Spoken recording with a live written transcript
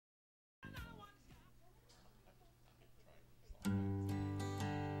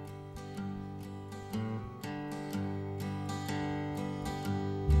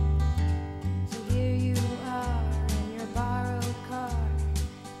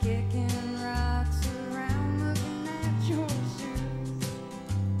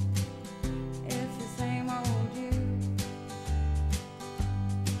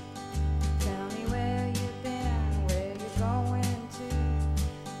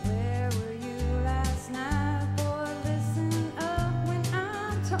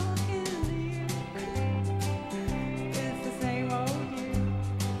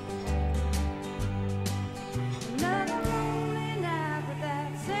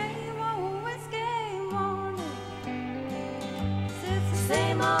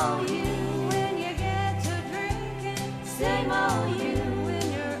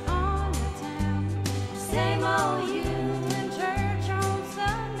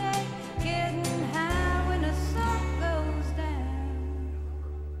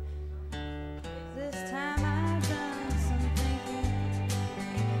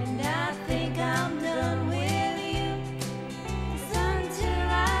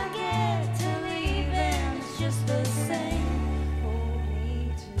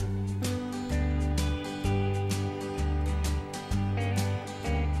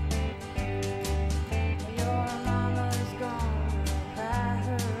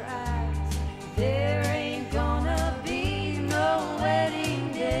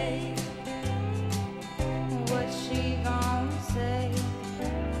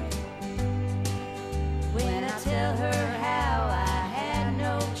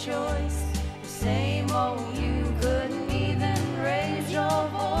choice. The same old you couldn't even raise your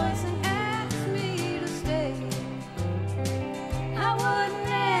voice and ask me to stay. I wouldn't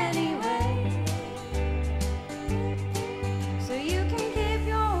anyway. So you can keep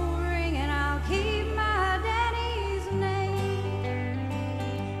your ring and I'll keep my daddy's name.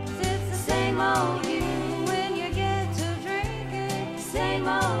 'Cause it's the same old you.